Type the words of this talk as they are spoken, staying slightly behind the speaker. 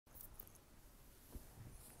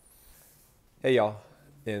Hey y'all,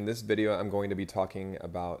 in this video I'm going to be talking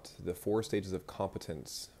about the 4 stages of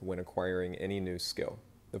competence when acquiring any new skill.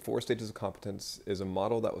 The 4 stages of competence is a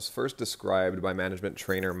model that was first described by management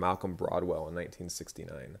trainer Malcolm Broadwell in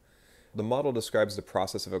 1969. The model describes the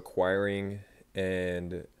process of acquiring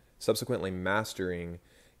and subsequently mastering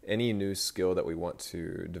any new skill that we want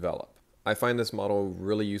to develop. I find this model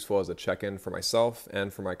really useful as a check-in for myself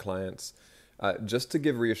and for my clients, just to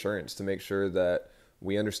give reassurance to make sure that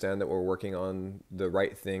we understand that we're working on the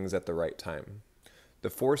right things at the right time. The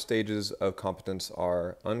 4 stages of competence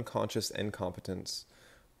are unconscious incompetence,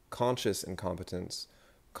 conscious incompetence,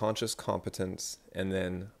 conscious competence, and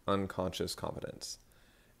then unconscious competence.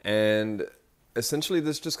 And essentially,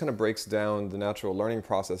 this just kind of breaks down the natural learning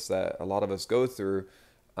process that a lot of us go through.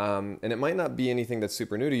 And it might not be anything that's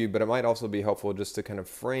super new to you, but it might also be helpful just to kind of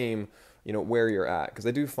frame, where you're at. Because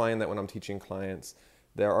I do find that when I'm teaching clients,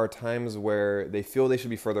 there are times where they feel they should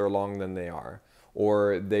be further along than they are,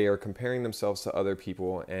 or they are comparing themselves to other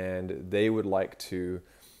people and they would like to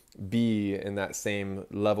be in that same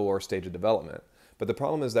level or stage of development. But the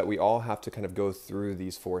problem is that we all have to kind of go through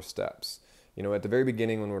these 4 steps. At the very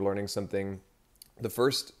beginning when we're learning something, the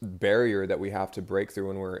first barrier that we have to break through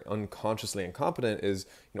when we're unconsciously incompetent is,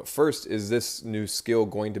 first, is this new skill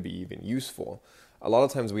going to be even useful? A lot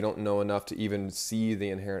of times we don't know enough to even see the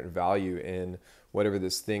inherent value in whatever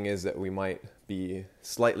this thing is that we might be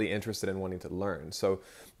slightly interested in wanting to learn. So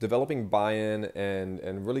developing buy-in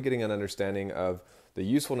and really getting an understanding of the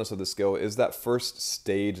usefulness of the skill is that first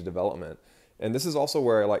stage of development. And this is also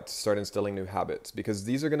where I like to start instilling new habits, because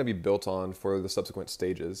these are going to be built on for the subsequent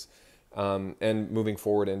stages. And moving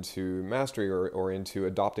forward into mastery or into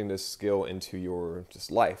adopting this skill into your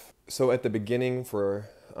just life. So at the beginning, for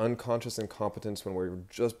unconscious incompetence, when we're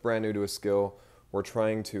just brand new to a skill, we're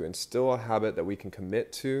trying to instill a habit that we can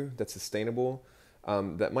commit to, that's sustainable,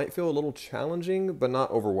 that might feel a little challenging, but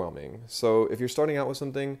not overwhelming. So if you're starting out with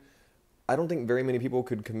something, I don't think very many people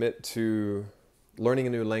could commit to learning a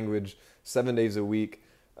new language 7 days a week,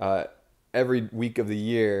 every week of the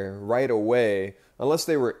year right away, unless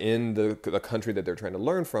they were in the country that they're trying to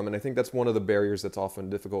learn from. And I think that's one of the barriers that's often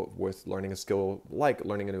difficult with learning a skill like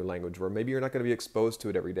learning a new language, where maybe you're not going to be exposed to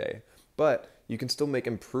it every day. But you can still make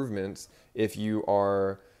improvements if you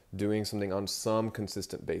are doing something on some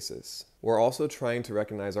consistent basis. We're also trying to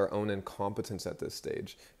recognize our own incompetence at this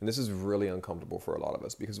stage. And this is really uncomfortable for a lot of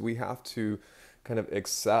us, because we have to kind of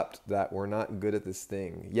accept that we're not good at this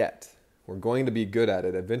thing yet. We're going to be good at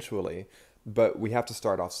it eventually, but we have to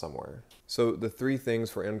start off somewhere. So the 3 things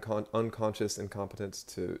for unconscious incompetence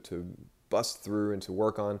to bust through and to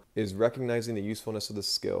work on is recognizing the usefulness of the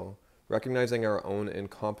skill, recognizing our own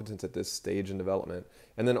incompetence at this stage in development,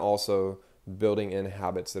 and then also building in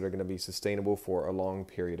habits that are going to be sustainable for a long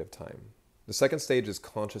period of time. The second stage is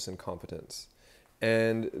conscious incompetence.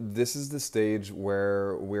 And this is the stage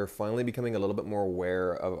where we're finally becoming a little bit more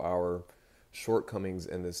aware of our shortcomings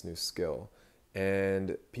in this new skill.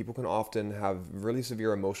 And people can often have really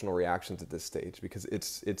severe emotional reactions at this stage, because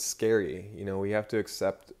it's scary. We have to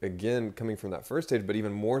accept, again, coming from that first stage, but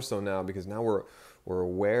even more so now, because now we're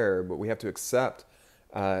aware, but we have to accept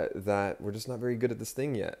that we're just not very good at this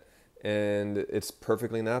thing yet. And it's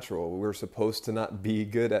perfectly natural. We're supposed to not be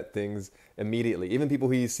good at things immediately. Even people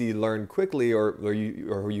who you see learn quickly, or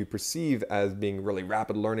who you perceive as being really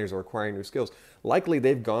rapid learners or acquiring new skills, likely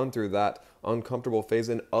they've gone through that uncomfortable phase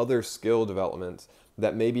in other skill developments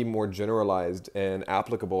that may be more generalized and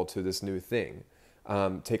applicable to this new thing.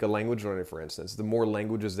 Take a language learner, for instance. The more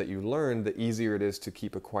languages that you learn, the easier it is to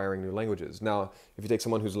keep acquiring new languages. Now, if you take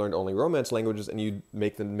someone who's learned only Romance languages and you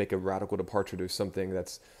make them make a radical departure to something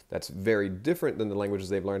that's very different than the languages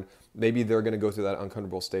they've learned, maybe they're going to go through that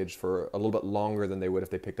uncomfortable stage for a little bit longer than they would if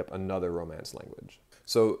they picked up another Romance language.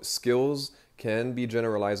 So skills can be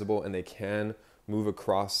generalizable, and they can move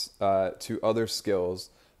across to other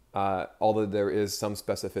skills, although there is some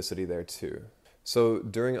specificity there too. So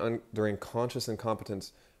during conscious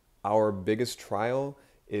incompetence, our biggest trial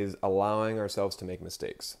is allowing ourselves to make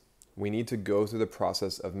mistakes. We need to go through the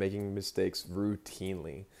process of making mistakes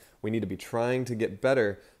routinely. We need to be trying to get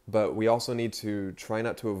better, but we also need to try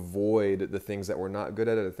not to avoid the things that we're not good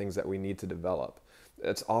at or the things that we need to develop.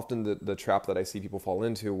 It's often the trap that I see people fall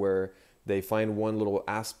into, where they find one little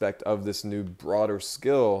aspect of this new broader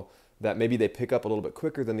skill that maybe they pick up a little bit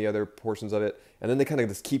quicker than the other portions of it, and then they kind of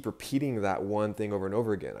just keep repeating that one thing over and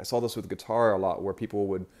over again. I saw this with guitar a lot, where people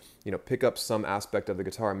would, pick up some aspect of the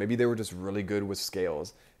guitar. Maybe they were just really good with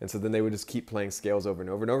scales, and so then they would just keep playing scales over and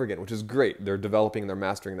over and over again, which is great. They're developing, they're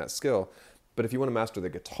mastering that skill. But if you want to master the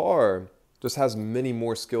guitar, just has many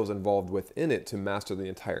more skills involved within it to master the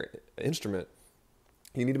entire instrument.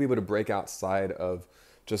 You need to be able to break outside of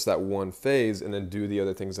just that one phase and then do the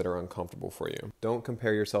other things that are uncomfortable for you. Don't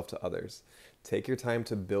compare yourself to others. Take your time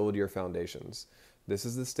to build your foundations. This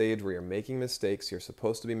is the stage where you're making mistakes. You're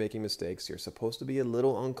supposed to be making mistakes. You're supposed to be a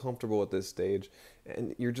little uncomfortable at this stage.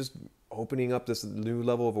 And you're just opening up this new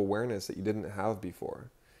level of awareness that you didn't have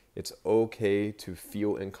before. It's okay to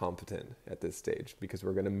feel incompetent at this stage because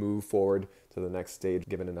we're going to move forward to the next stage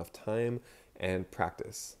given enough time and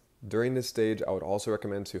practice. During this stage, I would also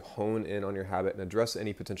recommend to hone in on your habit and address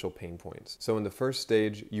any potential pain points. So in the first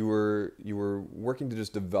stage, you were working to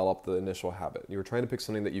just develop the initial habit. You were trying to pick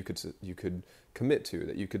something that you could commit to,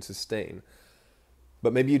 that you could sustain.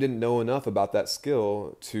 But maybe you didn't know enough about that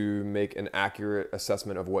skill to make an accurate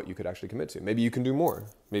assessment of what you could actually commit to. Maybe you can do more.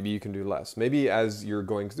 Maybe you can do less. Maybe as you're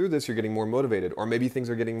going through this, you're getting more motivated, or maybe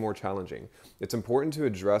things are getting more challenging. It's important to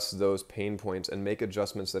address those pain points and make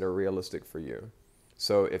adjustments that are realistic for you.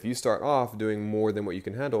 So if you start off doing more than what you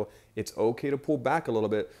can handle, it's okay to pull back a little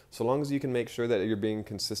bit so long as you can make sure that you're being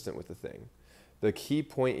consistent with the thing. The key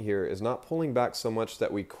point here is not pulling back so much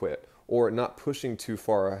that we quit, or not pushing too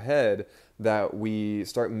far ahead that we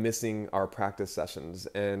start missing our practice sessions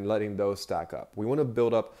and letting those stack up. We want to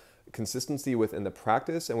build up consistency within the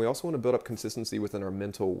practice, and we also want to build up consistency within our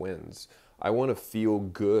mental wins. I want to feel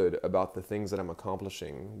good about the things that I'm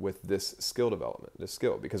accomplishing with this skill development,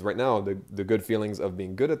 because right now the good feelings of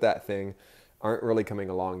being good at that thing aren't really coming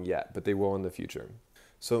along yet, but they will in the future.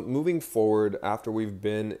 So moving forward, after we've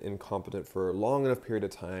been incompetent for a long enough period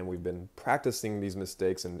of time, we've been practicing these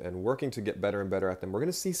mistakes and working to get better and better at them, we're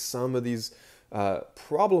going to see some of these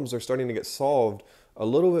problems are starting to get solved a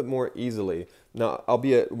little bit more easily. Now,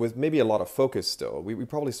 albeit with maybe a lot of focus still. We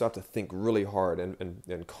probably still have to think really hard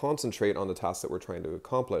and concentrate on the tasks that we're trying to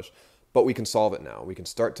accomplish, but we can solve it now. We can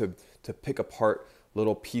start to pick apart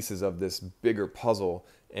little pieces of this bigger puzzle,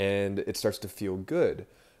 and it starts to feel good.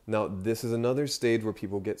 Now, this is another stage where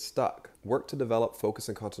people get stuck. Work to develop focus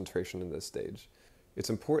and concentration in this stage. It's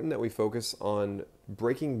important that we focus on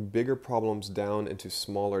breaking bigger problems down into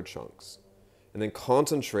smaller chunks and then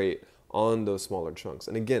concentrate on those smaller chunks.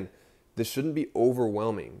 And again, this shouldn't be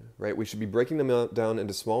overwhelming, right? We should be breaking them down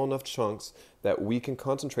into small enough chunks that we can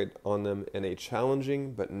concentrate on them in a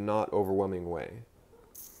challenging but not overwhelming way.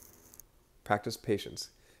 Practice patience.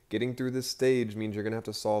 Getting through this stage means you're going to have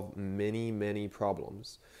to solve many, many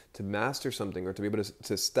problems. To master something or to be able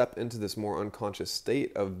to step into this more unconscious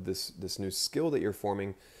state of this new skill that you're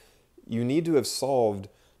forming, you need to have solved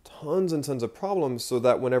tons and tons of problems so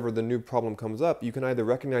that whenever the new problem comes up, you can either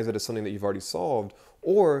recognize it as something that you've already solved,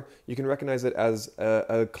 or you can recognize it as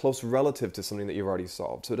a close relative to something that you've already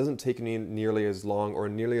solved. So it doesn't take nearly as long or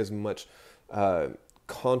nearly as much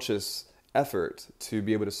conscious effort to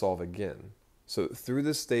be able to solve again. So through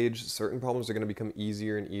this stage, certain problems are going to become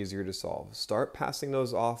easier and easier to solve. Start passing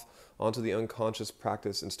those off onto the unconscious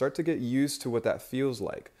practice and start to get used to what that feels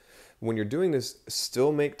like. When you're doing this,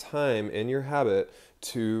 still make time in your habit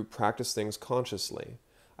to practice things consciously.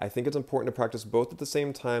 I think it's important to practice both at the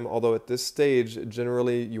same time, although at this stage,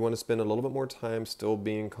 generally you want to spend a little bit more time still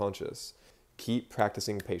being conscious. Keep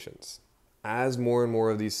practicing patience. As more and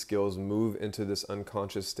more of these skills move into this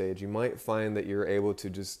unconscious stage, you might find that you're able to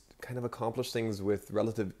just kind of accomplish things with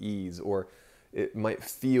relative ease, or it might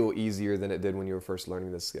feel easier than it did when you were first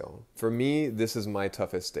learning this skill. For me, this is my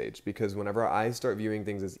toughest stage, because whenever I start viewing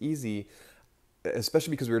things as easy,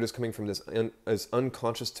 especially because we were just coming from this as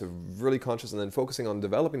unconscious to really conscious and then focusing on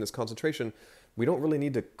developing this concentration, we don't really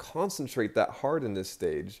need to concentrate that hard in this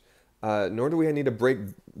stage, nor do we need to break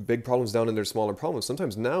big problems down into smaller problems.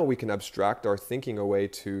 Sometimes now we can abstract our thinking away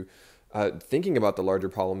to thinking about the larger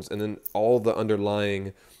problems, and then all the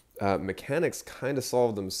underlying mechanics kind of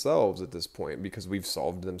solve themselves at this point because we've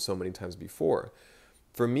solved them so many times before.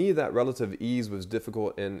 For me, that relative ease was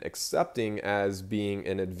difficult in accepting as being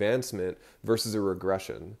an advancement versus a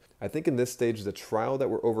regression. I think in this stage, the trial that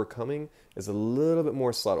we're overcoming is a little bit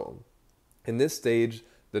more subtle. In this stage,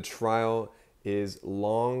 the trial is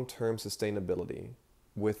long-term sustainability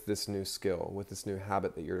with this new skill, with this new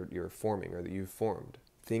habit that you're forming or that you've formed.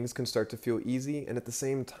 Things can start to feel easy, and at the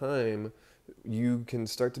same time, you can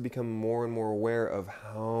start to become more and more aware of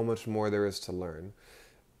how much more there is to learn.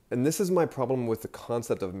 And this is my problem with the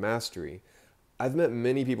concept of mastery. I've met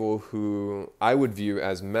many people who I would view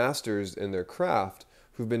as masters in their craft,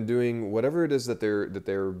 who've been doing whatever it is that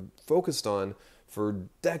they're focused on for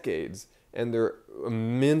decades, and they're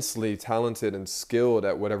immensely talented and skilled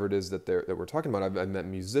at whatever it is that we're talking about. I've met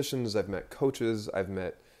musicians, I've met coaches, I've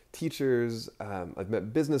met teachers, I've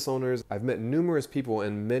met business owners, I've met numerous people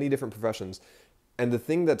in many different professions, And the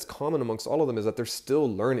thing that's common amongst all of them is that they're still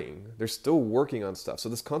learning. They're still working on stuff. So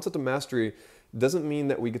this concept of mastery doesn't mean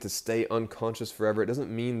that we get to stay unconscious forever. It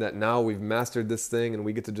doesn't mean that now we've mastered this thing and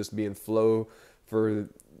we get to just be in flow for,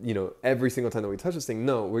 every single time that we touch this thing.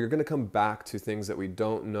 No, we're going to come back to things that we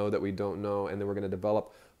don't know, and then we're going to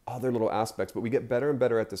develop other little aspects. But we get better and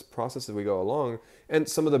better at this process as we go along. And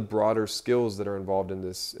some of the broader skills that are involved in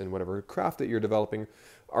this, in whatever craft that you're developing,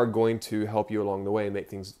 are going to help you along the way and make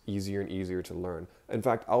things easier and easier to learn. In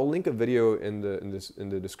fact, I'll link a video in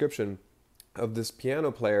the description of this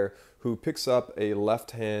piano player who picks up a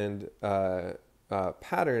left hand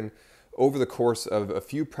pattern over the course of a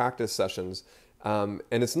few practice sessions. And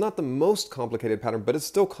it's not the most complicated pattern, but it's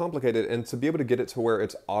still complicated. And to be able to get it to where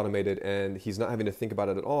it's automated and he's not having to think about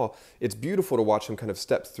it at all, it's beautiful to watch him kind of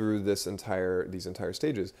step through these entire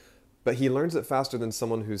stages. But he learns it faster than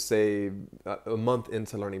someone who's, say, a month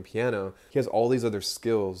into learning piano. He has all these other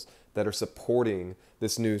skills that are supporting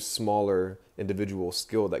this new, smaller individual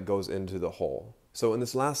skill that goes into the whole. So in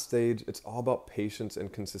this last stage, it's all about patience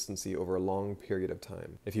and consistency over a long period of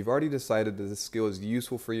time. If you've already decided that this skill is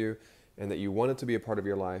useful for you and that you want it to be a part of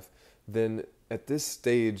your life, then at this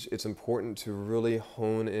stage, it's important to really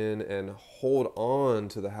hone in and hold on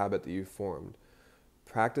to the habit that you've formed.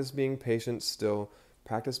 Practice being patient still.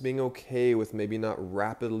 Practice being okay with maybe not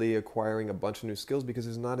rapidly acquiring a bunch of new skills because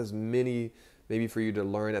there's not as many maybe for you to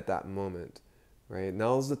learn at that moment, right?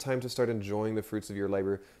 Now is the time to start enjoying the fruits of your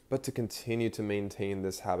labor, but to continue to maintain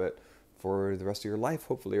this habit for the rest of your life,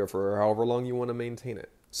 hopefully, or for however long you want to maintain it.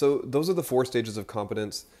 So those are the 4 stages of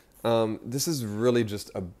competence. This is really just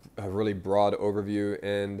a really broad overview,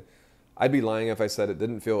 and I'd be lying if I said it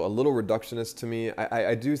didn't feel a little reductionist to me.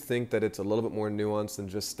 I do think that it's a little bit more nuanced than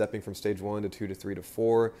just stepping from stage 1 to 2 to 3 to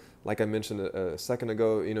 4. Like I mentioned a second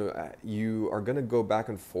ago, you are going to go back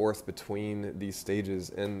and forth between these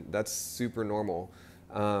stages, and that's super normal.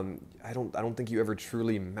 I don't think you ever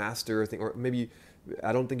truly master a thing, or maybe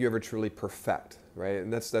I don't think you ever truly perfect, right?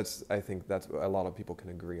 And I think that's a lot of people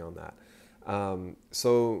can agree on that.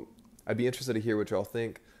 So I'd be interested to hear what y'all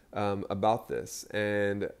think about this,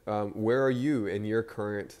 and where are you in your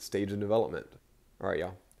current stage of development? All right,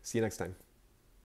 y'all. See you next time.